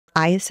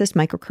IASIS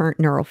microcurrent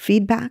neural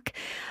feedback.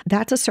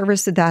 That's a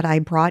service that I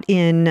brought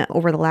in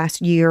over the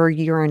last year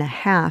and a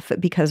half,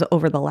 because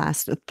over the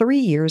last 3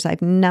 years,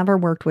 I've never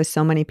worked with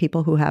so many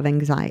people who have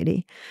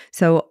anxiety.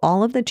 So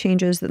all of the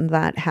changes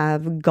that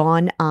have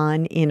gone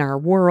on in our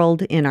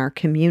world, in our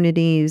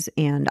communities,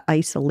 and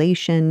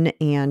isolation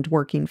and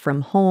working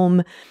from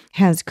home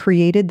has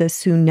created the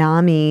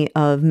tsunami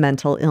of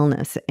mental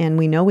illness. And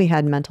we know we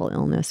had mental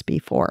illness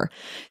before.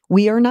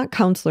 We are not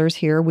counselors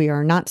here. We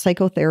are not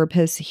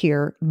psychotherapists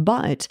here,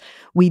 but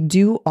we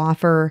do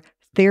offer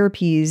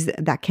therapies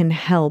that can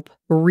help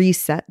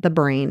reset the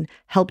brain,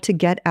 help to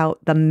get out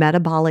the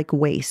metabolic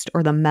waste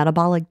or the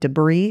metabolic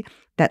debris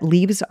that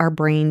leaves our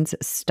brains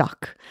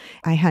stuck.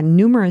 I had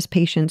numerous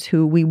patients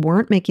who we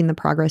weren't making the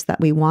progress that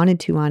we wanted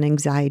to on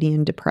anxiety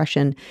and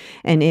depression,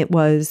 and it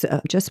was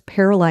just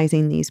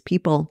paralyzing these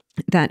people.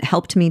 That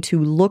helped me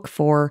to look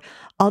for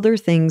other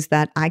things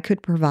that I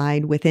could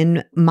provide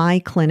within my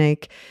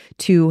clinic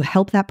to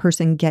help that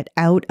person get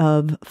out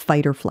of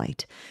fight or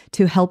flight,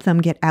 to help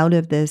them get out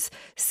of this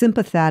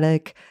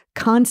sympathetic,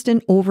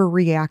 constant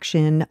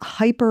overreaction,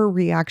 hyper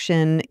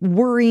reaction,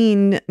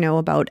 worrying,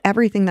 about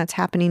everything that's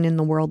happening in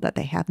the world that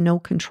they have no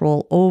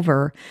control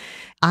over.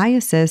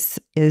 IASIS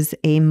is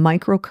a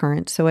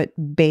microcurrent, so it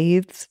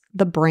bathes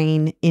the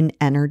brain in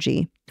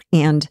energy.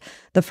 And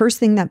the first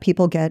thing that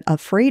people get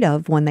afraid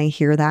of when they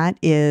hear that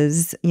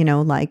is,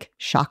 like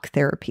shock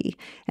therapy.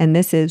 And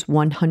this is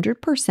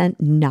 100%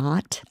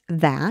 not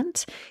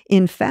that.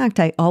 In fact,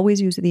 I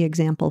always use the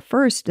example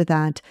first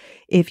that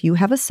if you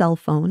have a cell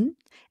phone,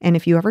 and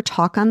if you ever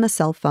talk on the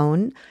cell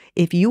phone,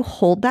 if you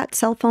hold that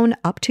cell phone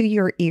up to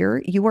your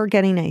ear, you are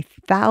getting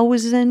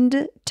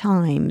 1,000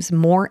 times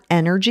more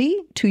energy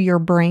to your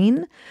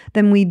brain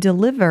than we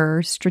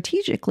deliver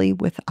strategically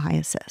with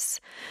IASIS.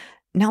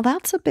 Now,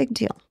 that's a big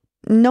deal.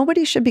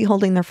 Nobody should be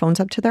holding their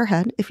phones up to their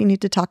head. If you need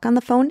to talk on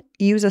the phone,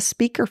 use a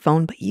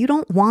speakerphone, but you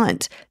don't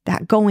want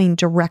that going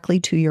directly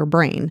to your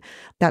brain.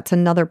 That's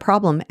another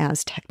problem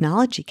as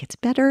technology gets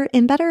better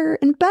and better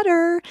and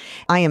better.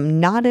 I am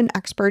not an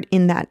expert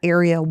in that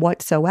area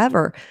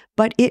whatsoever,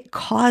 but it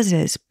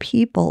causes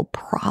people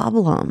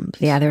problems.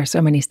 Yeah, there are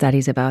so many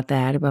studies about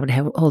that, about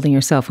holding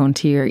your cell phone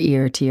to your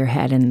ear, to your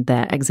head, and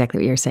that exactly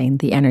what you're saying,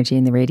 the energy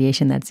and the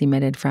radiation that's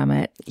emitted from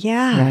it.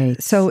 Yeah.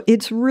 Right. So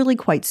it's really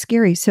quite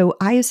scary. So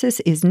IASIS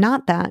is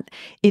not that.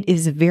 It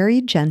is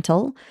very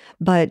gentle,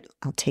 but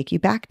I'll take you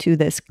back to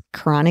this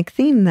chronic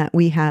theme that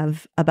we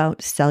have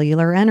about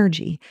cellular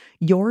energy.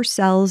 Your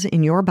cells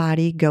in your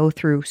body go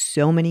through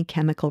so many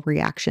chemical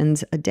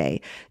reactions a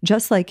day.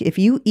 Just like if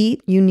you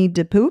eat, you need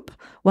to poop.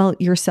 Well,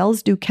 your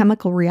cells do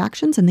chemical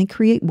reactions and they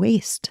create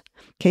waste.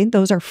 Okay,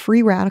 those are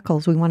free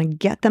radicals. We want to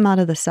get them out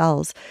of the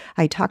cells.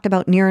 I talked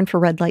about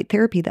near-infrared light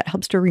therapy that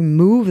helps to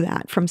remove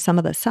that from some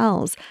of the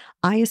cells.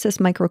 IASIS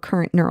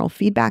microcurrent neural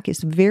feedback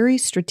is very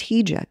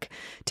strategic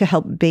to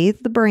help bathe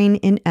the brain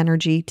in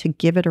energy, to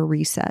give it a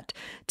reset,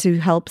 to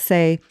help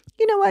say,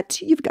 you know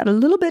what, you've got a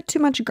little bit too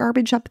much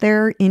garbage up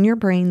there in your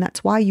brain.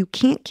 That's why you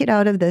can't get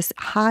out of this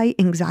high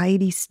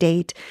anxiety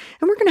state.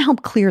 And we're going to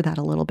help clear that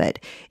a little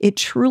bit. It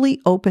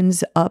truly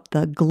opens up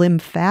the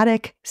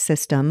glymphatic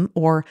system,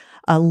 or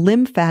a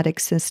lymphatic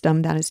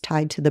system that is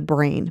tied to the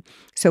brain.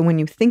 So when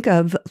you think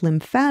of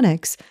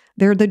lymphatics,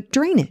 they're the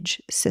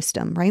drainage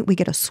system, right? We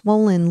get a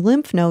swollen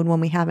lymph node when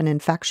we have an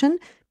infection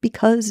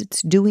because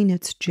it's doing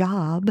its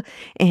job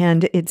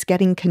and it's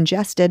getting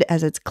congested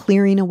as it's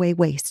clearing away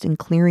waste and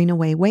clearing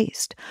away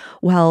waste.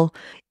 Well,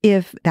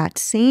 if that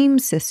same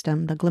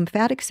system, the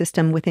glymphatic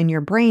system within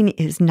your brain,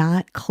 is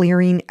not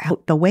clearing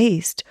out the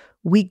waste,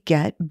 we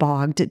get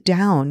bogged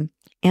down.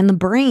 And the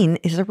brain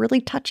is a really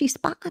touchy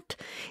spot.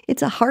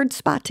 It's a hard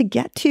spot to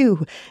get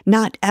to.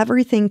 Not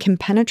everything can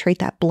penetrate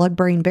that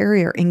blood-brain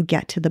barrier and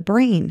get to the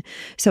brain.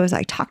 So as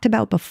I talked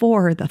about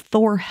before, the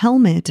Thor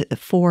helmet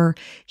for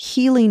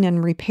healing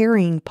and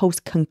repairing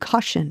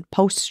post-concussion,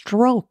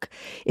 post-stroke,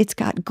 it's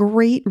got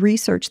great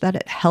research that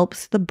it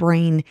helps the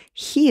brain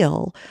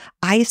heal.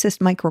 IASIS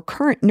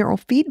microcurrent neural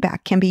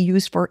feedback can be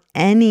used for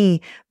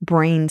any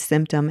brain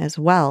symptom as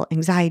well: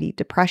 anxiety,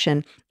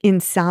 depression,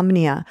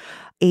 insomnia,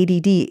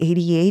 ADD,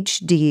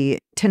 ADHD,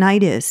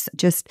 tinnitus.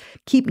 Just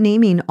keep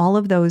naming all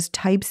of those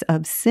types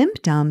of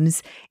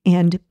symptoms,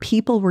 and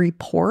people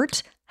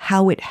report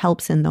how it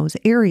helps in those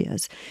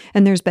areas.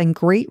 And there's been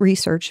great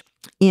research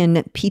in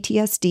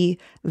PTSD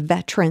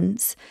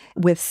veterans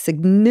with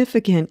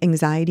significant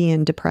anxiety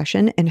and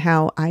depression, and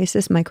how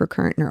IASIS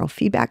microcurrent neural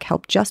feedback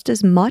helped just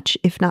as much,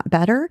 if not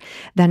better,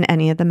 than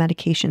any of the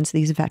medications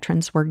these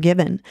veterans were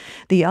given.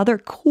 The other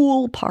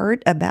cool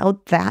part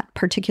about that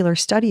particular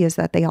study is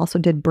that they also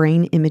did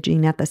brain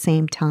imaging at the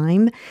same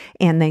time,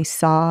 and they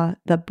saw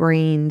the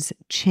brains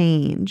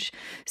change.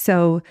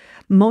 So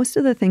most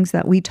of the things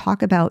that we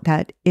talk about,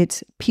 that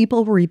it's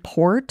people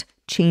report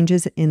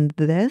changes in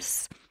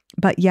this,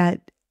 but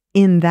yet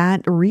in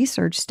that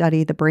research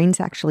study, the brain's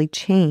actually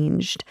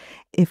changed.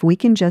 If we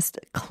can just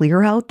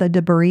clear out the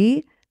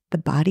debris, the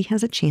body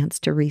has a chance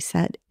to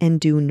reset and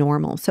do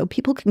normal. So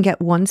people can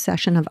get one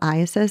session of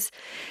IASIS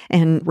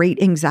and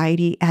rate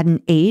anxiety at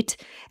an 8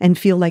 and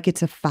feel like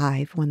it's a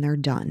 5 when they're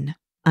done.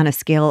 On a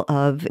scale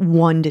of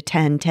 1 to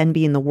 10, 10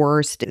 being the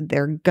worst,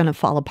 they're going to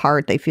fall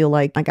apart. They feel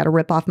like I got to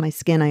rip off my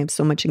skin. I have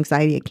so much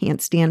anxiety, I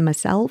can't stand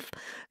myself,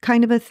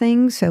 kind of a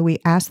thing. So we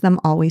ask them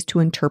always to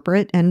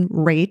interpret and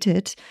rate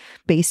it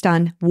based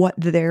on what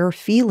they're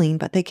feeling,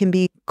 but they can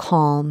be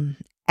calm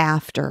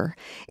after.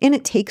 And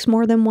it takes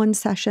more than one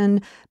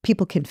session.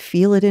 People can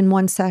feel it in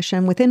one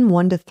session. Within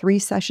 1 to 3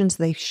 sessions,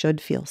 they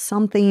should feel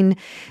something.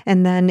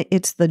 And then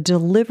it's the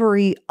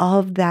delivery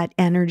of that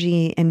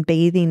energy and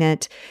bathing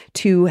it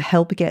to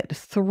help get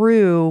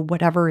through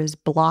whatever is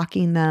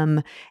blocking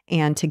them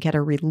and to get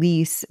a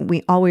release.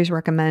 We always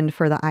recommend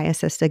for the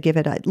IASIS to give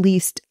it at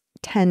least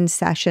 10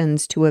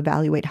 sessions to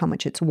evaluate how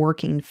much it's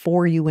working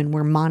for you, and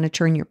we're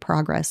monitoring your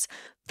progress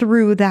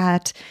through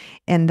that.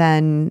 And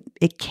then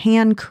it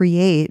can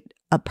create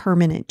a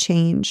permanent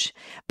change,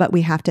 but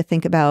we have to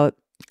think about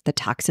the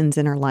toxins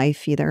in our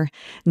life, either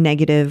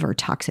negative or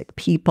toxic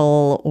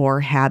people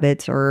or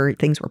habits or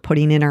things we're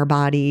putting in our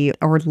body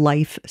or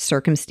life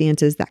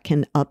circumstances that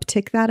can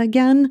uptick that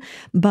again.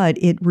 But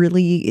it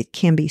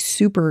can be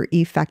super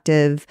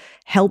effective,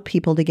 help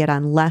people to get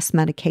on less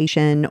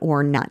medication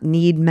or not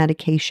need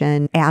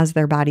medication as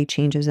their body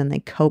changes and they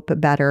cope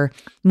better.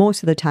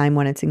 Most of the time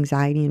when it's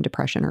anxiety and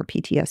depression or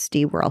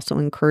PTSD, we're also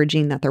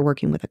encouraging that they're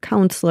working with a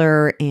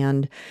counselor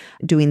and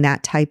doing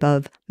that type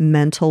of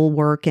mental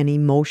work and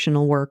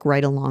emotional work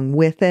right along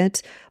with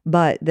it.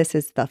 But this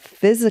is the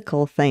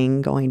physical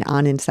thing going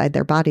on inside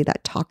their body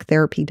that talk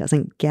therapy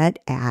doesn't get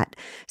at.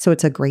 So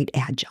it's a great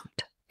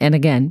adjunct. And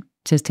again,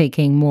 just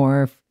taking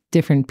more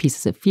different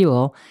pieces of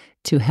fuel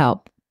to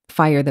help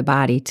fire the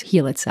body to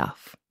heal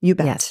itself. You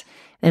bet. Yes.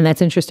 And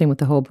that's interesting with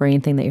the whole brain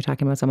thing that you're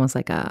talking about. It's almost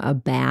like a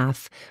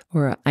bath,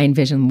 or I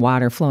envision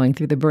water flowing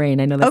through the brain.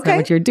 I know that's not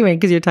what you're doing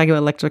because you're talking about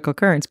electrical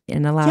currents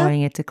and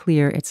allowing it to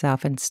clear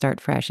itself and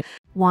start fresh.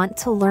 Want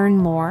to learn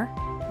more?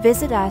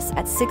 Visit us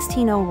at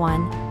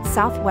 1601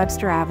 South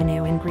Webster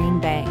Avenue in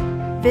Green Bay.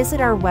 Visit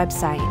our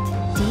website,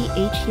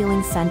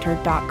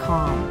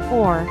 dhhealingcenter.com,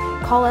 or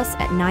call us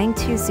at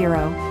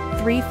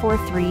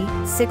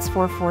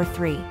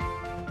 920-343-6443.